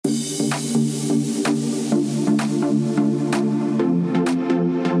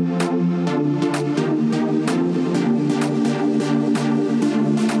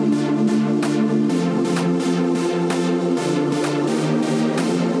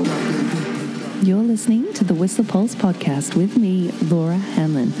You're listening to the Whistler Pulse podcast with me, Laura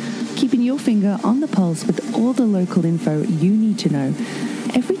Hanlon, keeping your finger on the pulse with all the local info you need to know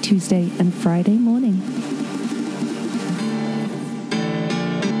every Tuesday and Friday morning.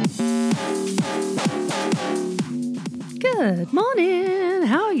 Good morning.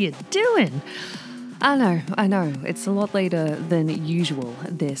 How are you doing? I know. It's a lot later than usual,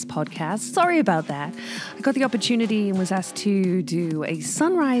 this podcast. Sorry about that. I got the opportunity and was asked to do a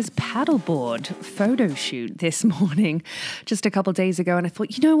sunrise paddleboard photo shoot this morning, just a couple of days ago. And I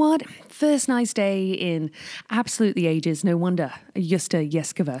thought, you know what? First nice day in absolutely ages. No wonder Justa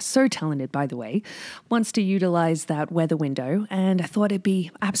Jeskova, so talented, by the way, wants to utilize that weather window. And I thought it'd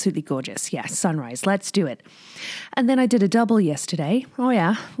be absolutely gorgeous. Yeah, sunrise. Let's do it. And then I did a double yesterday. Oh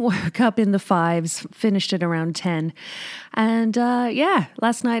yeah, woke up in the 5s, finished at around 10. And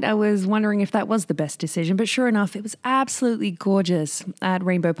last night I was wondering if that was the best decision, but sure enough, it was absolutely gorgeous at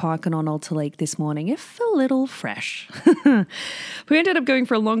Rainbow Park and on Alta Lake this morning, if a little fresh. We ended up going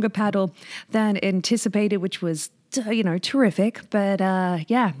for a longer paddle than anticipated, which was terrific. But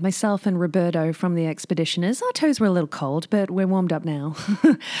myself and Roberto from the Expeditioners, our toes were a little cold, but we're warmed up now.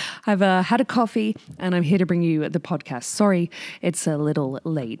 I've had a coffee and I'm here to bring you the podcast. Sorry, it's a little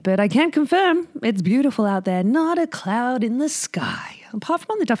late, but I can confirm it's beautiful out there. Not a cloud in the sky. Apart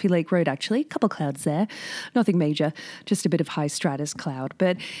from on the Duffy Lake Road, actually, a couple clouds there. Nothing major, just a bit of high stratus cloud.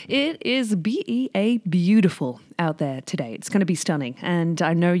 But it is beautiful out there today. It's going to be stunning. And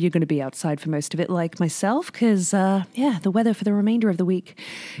I know you're going to be outside for most of it like myself because, the weather for the remainder of the week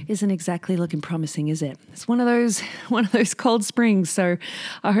isn't exactly looking promising, is it? It's one of those cold springs. So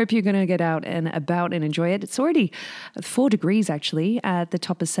I hope you're going to get out and about and enjoy it. It's already 4 degrees, actually, at the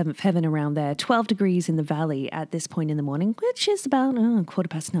top of 7th Heaven around there. 12 degrees in the valley at this point in the morning, which is about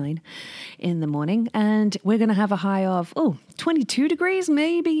 9:15 in the morning. And we're going to have a high of, 22 degrees,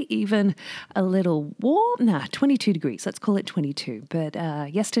 maybe even a little warm. 22 degrees. Let's call it 22. But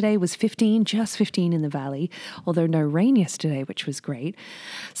yesterday was 15, just 15 in the valley, although no rain yesterday, which was great.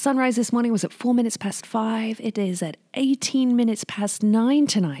 Sunrise this morning was at 4 minutes past 5. It is at 18 minutes past 9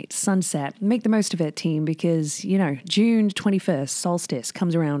 tonight, sunset. Make the most of it, team, because, June 21st, solstice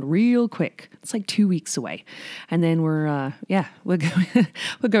comes around real quick. It's like 2 weeks away. And then we're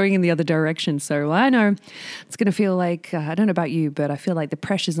going in the other direction. So I know it's going to feel like, I don't know about you, but I feel like the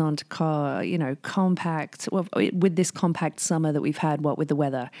pressure's on to compact, with this compact summer that we've had, with the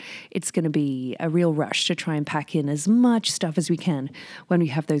weather, it's going to be a real rush to try and pack in as much stuff as we can when we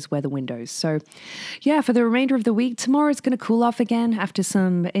have those weather windows. So for the remainder of the week, tomorrow it's going to cool off again after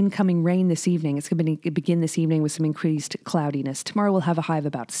some incoming rain this evening. It's going to begin this evening with some increased cloudiness. Tomorrow we'll have a high of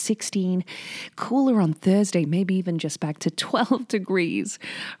about 16, cooler on Thursday, maybe even just back to 12 degrees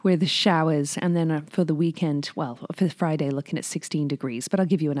with showers. And then for the weekend, for Friday, looking at 16 degrees. But I'll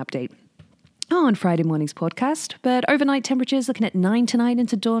give you an update on Friday morning's podcast. But overnight temperatures looking at 9 tonight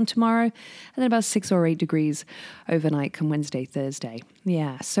into dawn tomorrow, and then about 6 or 8 degrees overnight come Wednesday, Thursday.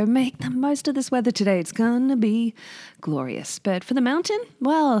 Yeah, so make the most of this weather today. It's going to be glorious. But for the mountain,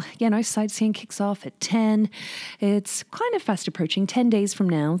 sightseeing kicks off at 10. It's kind of fast approaching. 10 days from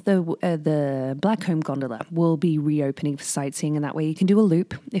now, the Blackcomb Gondola will be reopening for sightseeing, and that way you can do a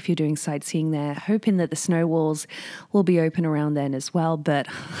loop if you're doing sightseeing there, hoping that the snow walls will be open around then as well. But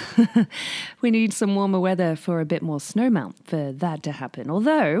we need some warmer weather for a bit more snowmelt for that to happen.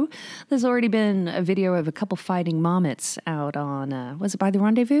 Although there's already been a video of a couple fighting marmots out on, was it by the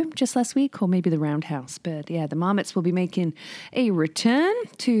Rendezvous just last week, or maybe the Roundhouse? But the marmots will be making a return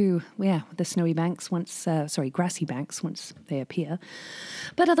to, the snowy banks grassy banks once they appear.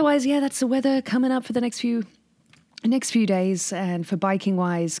 But otherwise, that's the weather coming up for the next few days. And for biking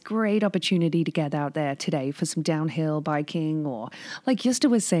wise, great opportunity to get out there today for some downhill biking, or like Justa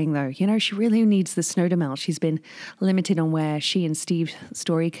was saying though, she really needs the snow to melt. She's been limited on where she and Steve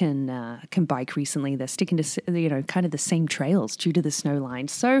Story can bike recently. They're sticking to, kind of the same trails due to the snow line.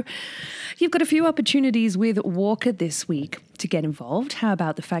 So you've got a few opportunities with Walker this week to get involved. How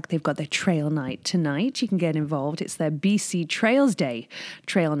about the fact they've got their trail night tonight? You can get involved. It's their BC Trails Day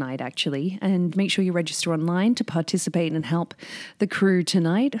trail night, actually. And make sure you register online to participate and help the crew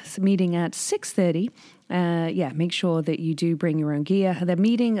tonight. It's a meeting at 6:30. Make sure that you do bring your own gear. They're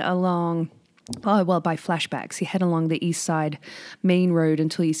meeting along by flashbacks. You head along the east side main road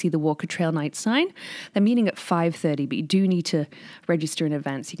until you see the Walker Trail Night sign. They're meeting at 5:30, but you do need to register in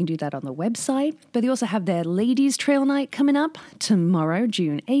advance. You can do that on the website. But they also have their Ladies Trail Night coming up tomorrow,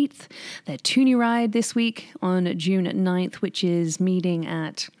 June 8th. Their Toonie Ride this week on June 9th, which is meeting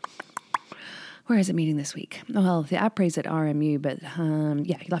at Where is it meeting this week? Well, the APRA's at RMU, but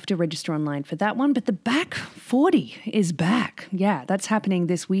you'll have to register online for that one. But the Back 40 is back. Yeah, that's happening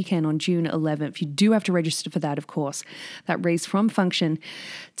this weekend on June 11th. You do have to register for that, of course. That race from Function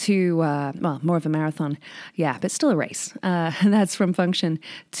to, more of a marathon. Yeah, but still a race. And that's from Function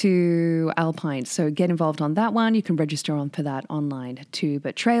to Alpine. So get involved on that one. You can register for that online too.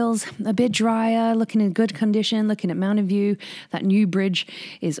 But trails, a bit drier, looking in good condition, looking at Mountain View. That new bridge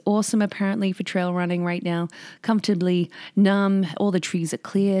is awesome apparently for trail running right now. Comfortably numb. All the trees are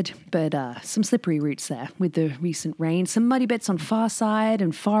cleared, but some slippery routes there with the recent rain. Some muddy bits on Far Side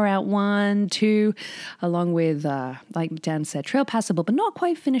and Far Out 1, 2, along with, like Dan said, trail passable, but not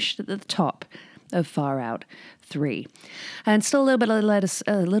quite finished at the top of Far Out 3. And still a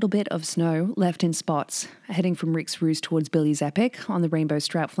little bit of snow left in spots heading from Rick's Roost towards Billy's Epic on the Rainbow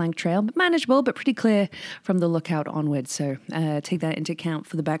Strout Flank Trail. Manageable, but pretty clear from the lookout onwards. So take that into account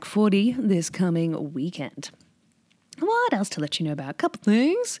for the Back 40 this coming weekend. What else to let you know about? A couple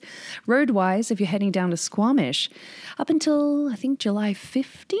things. Road-wise, if you're heading down to Squamish, up until, I think, July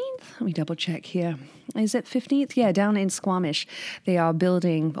 15th? Let me double check here. Is it 15th? Yeah, down in Squamish, they are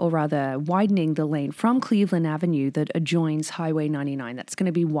building, or rather widening the lane from Cleveland Avenue that adjoins Highway 99. That's going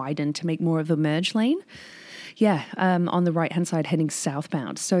to be widened to make more of a merge lane. Yeah, on the right-hand side heading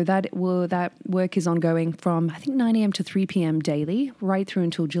southbound. So that work is ongoing from, I think, 9 a.m. to 3 p.m. daily, right through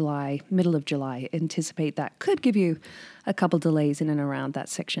until middle of July. Anticipate that could give you a couple delays in and around that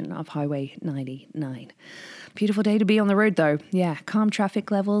section of Highway 99. Beautiful day to be on the road, though. Yeah, calm traffic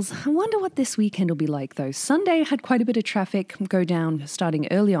levels. I wonder what this weekend will be like, though. Sunday had quite a bit of traffic go down starting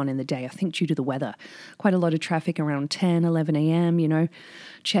early on in the day, I think due to the weather. Quite a lot of traffic around 10, 11 a.m.,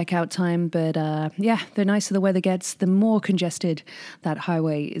 checkout time. But the nicer the weather gets, the more congested that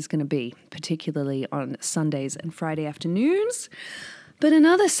highway is going to be, particularly on Sundays and Friday afternoons. But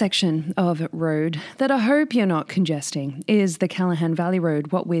another section of road that I hope you're not congesting is the Callahan Valley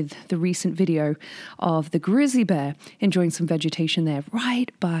Road, what with the recent video of the grizzly bear enjoying some vegetation there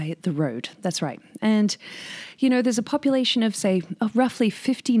right by the road. That's right. And, there's a population of, say, roughly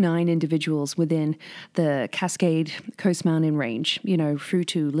 59 individuals within the Cascade Coast Mountain Range, through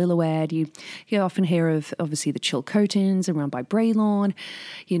to Lillooet. You often hear of, obviously, the Chilcotins around by Braylon,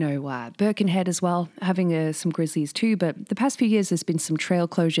 Birkenhead as well, having some grizzlies too. But the past few years, there's been some trail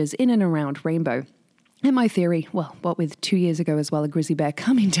closures in and around Rainbow. And my theory, what with 2 years ago as well, a grizzly bear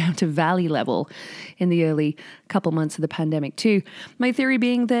coming down to valley level in the early couple months of the pandemic too. My theory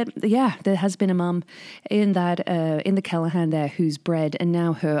being that, there has been a mum in the Callahan there who's bred, and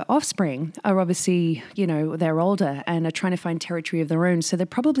now her offspring are obviously, they're older and are trying to find territory of their own. So they're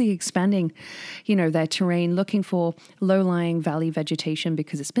probably expanding, their terrain, looking for low-lying valley vegetation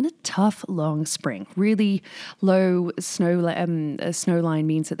because it's been a tough, long spring. Really low snow line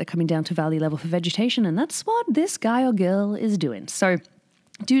means that they're coming down to valley level for vegetation. And that's what this guy or girl is doing. So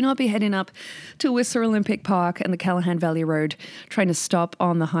do not be heading up to Whistler Olympic Park and the Callahan Valley Road, trying to stop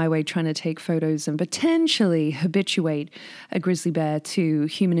on the highway, trying to take photos and potentially habituate a grizzly bear to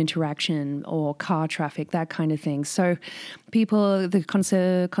human interaction or car traffic, that kind of thing. So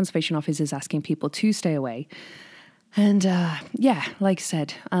the Conservation Office is asking people to stay away. And like I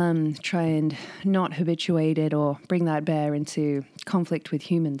said, try and not habituate it or bring that bear into conflict with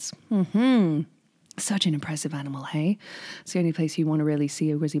humans. Such an impressive animal, hey? It's the only place you want to really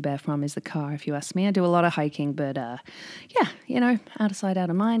see a grizzly bear from is the car, if you ask me. I do a lot of hiking, but out of sight, out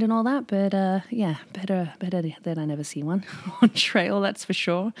of mind and all that. But better that I never see one on trail, that's for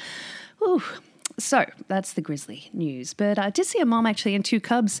sure. Ooh. So that's the grizzly news. But I did see a mom actually and 2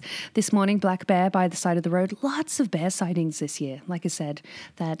 cubs this morning, black bear by the side of the road. Lots of bear sightings this year. Like I said,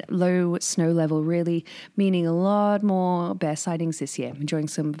 that low snow level really meaning a lot more bear sightings this year. Enjoying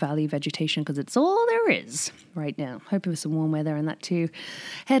some valley vegetation because it's all there is right now. Hoping for some warm weather and that too.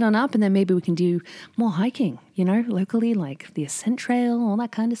 Head on up and then maybe we can do more hiking, locally, like the Ascent Trail, all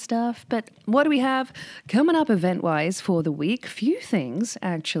that kind of stuff. But what do we have coming up event-wise for the week? Few things,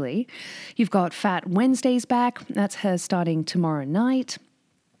 actually. You've got Fat Wednesdays back. That's her starting tomorrow night.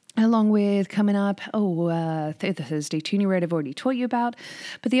 Along with coming up, the Thursday Toonie Road I've already taught you about.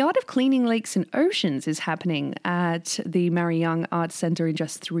 But the Art of Cleaning Lakes and Oceans is happening at the Mary Young Arts Centre in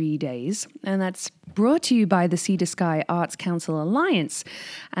just 3 days. And that's brought to you by the Sea to Sky Arts Council Alliance.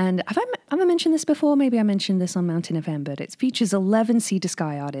 And have I mentioned this before? Maybe I mentioned this on Mountain FM, but it features 11 Sea to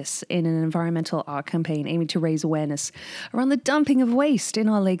Sky artists in an environmental art campaign aiming to raise awareness around the dumping of waste in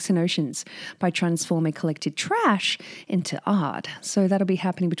our lakes and oceans by transforming collected trash into art. So that'll be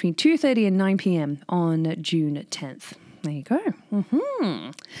happening between 2:30 and 9 p.m. on June 10th. There you go.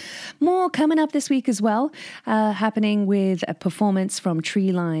 More coming up this week as well, happening with a performance from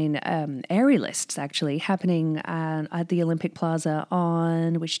Treeline Aerialists, actually, happening at the Olympic Plaza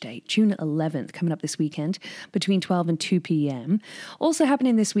on which date? June 11th, coming up this weekend between 12 and 2 p.m. Also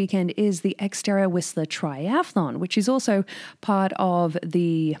happening this weekend is the Xterra Whistler Triathlon, which is also part of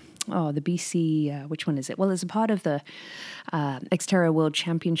the BC, which one is it? Well, it's a part of the Xterra World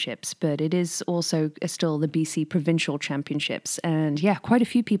Championships, but it is also still the BC Provincial Championships. And yeah, quite a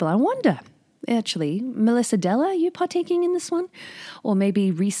few people. I wonder, actually, Melissa Della, are you partaking in this one? Or maybe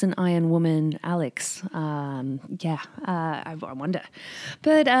recent Iron Woman Alex. I wonder.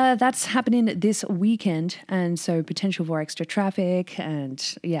 But that's happening this weekend, and so potential for extra traffic,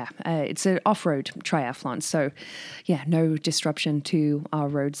 and it's an off-road triathlon, so yeah, no disruption to our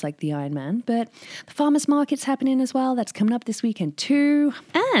roads like the Ironman. But the farmers market's happening as well. That's coming up this weekend too.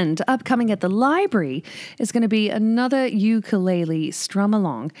 And upcoming at the library is going to be another ukulele strum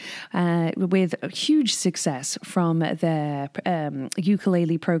along with a huge success from their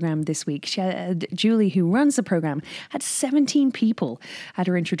ukulele program this week. Julie, who runs the program, had 17 people at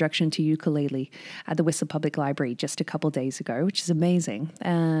her introduction to ukulele at the Whistler Public Library just a couple days ago, which is amazing.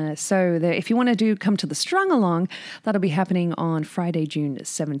 If you want to come to the Strung Along, that'll be happening on Friday, June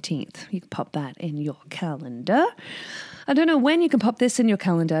 17th. You can pop that in your calendar. I don't know when you can pop this in your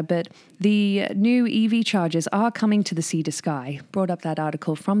calendar, but the new EV chargers are coming to the Sea to Sky. Brought up that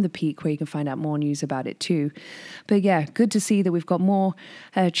article from The Peak where you can find out more news about it too. But yeah, good to see that we've got more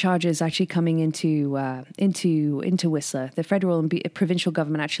chargers actually coming into Whistler. The federal and provincial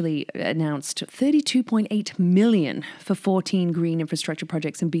government actually announced $32.8 million for 14 green infrastructure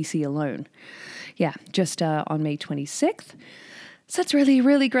projects in BC alone. Yeah, just on May 26th. So that's really,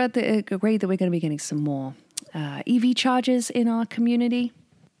 really great that we're going to be getting some more EV chargers in our community.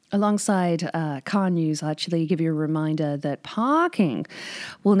 Alongside car news, I'll actually give you a reminder that parking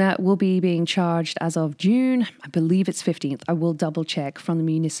will be being charged as of June. I believe it's 15th. I will double check from the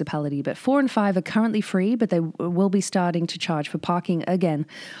municipality. But 4 and 5 are currently free, but they will be starting to charge for parking again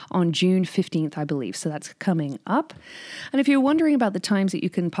on June 15th, I believe. So that's coming up. And if you're wondering about the times that you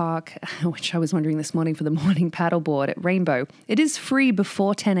can park, which I was wondering this morning for the morning paddleboard at Rainbow, it is free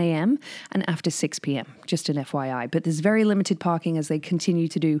before 10 a.m. and after 6 p.m. Just an FYI. But there's very limited parking as they continue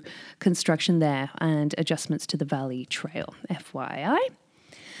to do construction there and adjustments to the Valley Trail, FYI.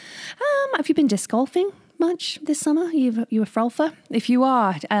 Have you been disc golfing much this summer? You a frolfer? If you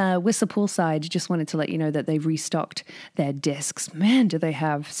are, Whistler Poolside, just wanted to let you know that they've restocked their discs. Man, do they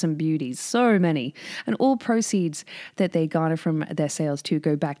have some beauties. So many. And all proceeds that they garner from their sales too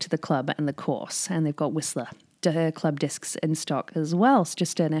go back to the club and the course. And they've got Whistler club discs in stock as well. It's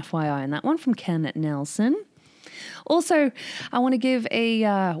just an FYI. And that one from Ken Nelson. Also, I want to give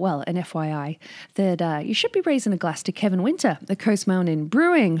an FYI that you should be raising a glass to Kevin Winter, the Coast Mountain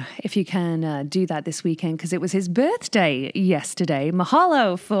Brewing, if you can do that this weekend, because it was his birthday yesterday.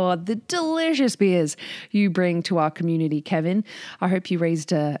 Mahalo for the delicious beers you bring to our community, Kevin. I hope you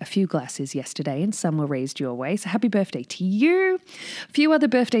raised a few glasses yesterday and some were raised your way. So happy birthday to you. A few other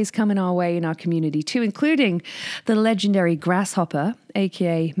birthdays coming our way in our community too, including the legendary Grasshopper,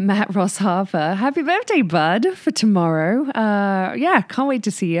 aka Matt Ross Harper. Happy birthday, bud, for tomorrow. Can't wait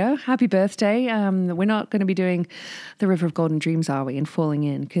to see you. Happy birthday. We're not going to be doing the River of Golden Dreams, are we, and falling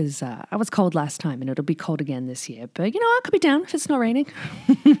in, because I was cold last time and it'll be cold again this year. But, I could be down if it's not raining.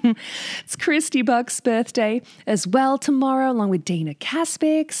 It's Christy Buck's birthday as well tomorrow, along with Dana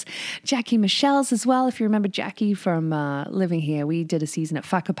Caspix, Jackie Michelle's as well. If you remember Jackie from living here, we did a season at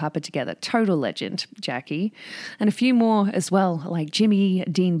Whakapapa together. Total legend, Jackie. And a few more as well, like Jimmy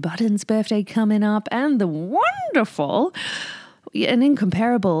Dean Button's birthday coming up, and the wonderful and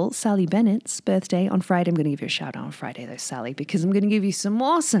incomparable Sally Bennett's birthday on Friday. I'm going to give you a shout out on Friday though, Sally, because I'm going to give you some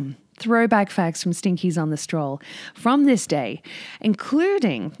awesome throwback facts from Stinkies on the Stroll from this day,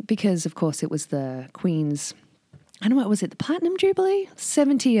 including, because of course it was the Queen's, I don't know, was it the Platinum Jubilee?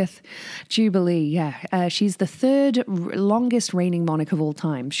 70th Jubilee, yeah. She's the third longest reigning monarch of all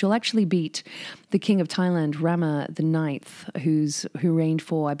time. She'll actually beat the King of Thailand, Rama IX, who reigned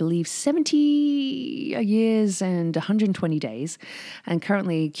for, I believe, 70 years and 120 days. And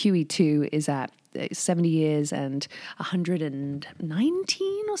currently QE2 is at 70 years and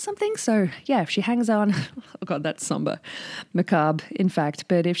 119 or something. So yeah, if she hangs on, oh God, that's somber, macabre, in fact.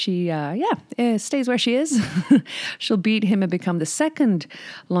 But if she, stays where she is, she'll beat him and become the second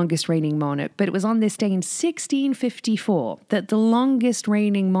longest reigning monarch. But it was on this day in 1654 that the longest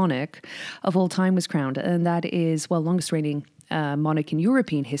reigning monarch of all time was crowned. And that is, longest reigning monarch in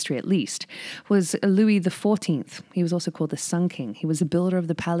European history at least, was Louis XIV. He was also called the Sun King. He was the builder of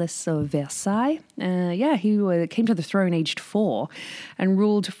the Palace of Versailles. He came to the throne aged 4 and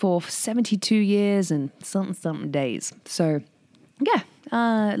ruled for 72 years and something days. So,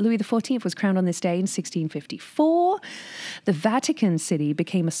 Louis XIV was crowned on this day in 1654. The Vatican City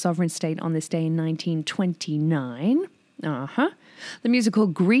became a sovereign state on this day in 1929. The musical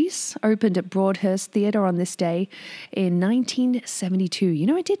Grease opened at Broadhurst Theatre on this day in 1972. You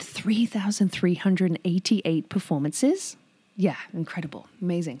know, it did 3,388 performances. Yeah, incredible.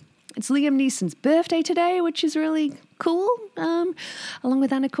 Amazing. It's Liam Neeson's birthday today, which is really cool, along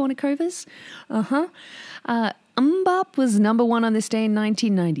with Anna Kournikovas. MMMBop was number 1 on this day in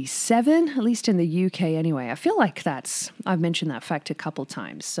 1997, at least in the UK anyway. I feel like I've mentioned that fact a couple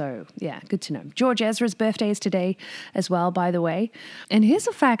times, so yeah, good to know. George Ezra's birthday is today as well, by the way. And here's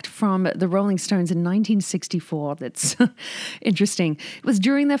a fact from the Rolling Stones in 1964 that's interesting. It was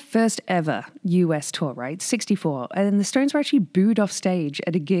during their first ever US tour, right? 64. And the Stones were actually booed off stage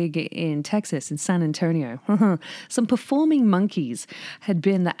at a gig in Texas, in San Antonio. Some performing monkeys had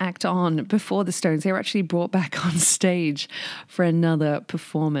been the act on before the Stones. They were actually brought back on stage for another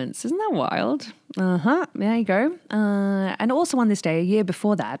performance. Isn't that wild? There you go. And also on this day, a year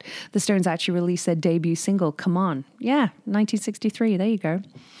before that, the Stones actually released their debut single, Come On. Yeah, 1963. There you go.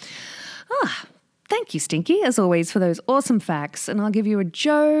 Thank you, Stinky, as always, for those awesome facts. And I'll give you a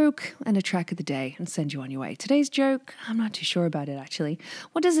joke and a track of the day and send you on your way. Today's joke, I'm not too sure about it, actually.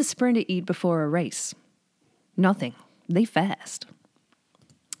 What does a sprinter eat before a race? Nothing. They fast.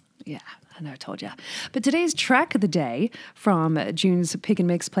 Yeah, I know I told you. But today's track of the day from June's Pick and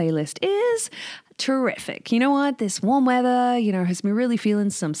Mix playlist is terrific. You know what? This warm weather, has me really feeling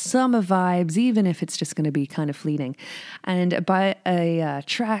some summer vibes, even if it's just going to be kind of fleeting. And by a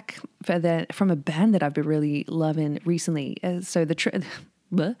track from a band that I've been really loving recently.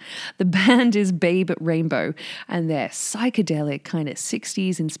 The band is Babe Rainbow, and they're psychedelic, kind of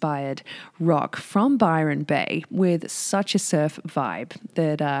 60s inspired rock from Byron Bay with such a surf vibe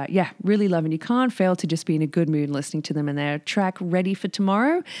that, really loving. You can't fail to just be in a good mood listening to them. And their track Ready for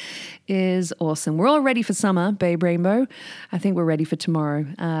Tomorrow is awesome. We're all ready for summer, Babe Rainbow. I think we're ready for tomorrow.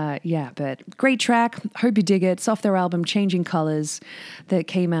 But great track. Hope you dig it. It's off their album Changing Colors that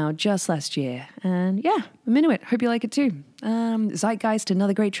came out just last year. And I'm into it. Hope you like it too. Zeitgeist,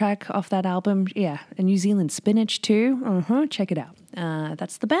 another great track off that album. Yeah, and New Zealand Spinach too. Check it out.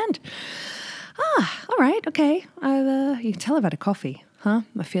 That's the band. All right, okay. You can tell I've had a coffee, huh?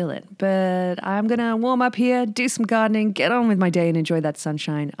 I feel it. But I'm going to warm up here, do some gardening, get on with my day and enjoy that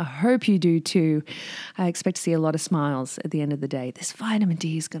sunshine. I hope you do too. I expect to see a lot of smiles at the end of the day. This vitamin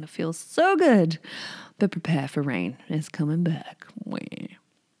D is going to feel so good. But prepare for rain. It's coming back.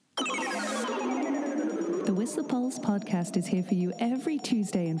 The Whistler Pulse podcast is here for you every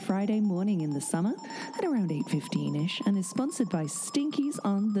Tuesday and Friday morning in the summer at around 8:15ish and is sponsored by Stinkies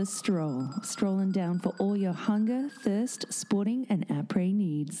on the Stroll. Strolling down for all your hunger, thirst, sporting and après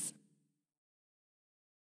needs.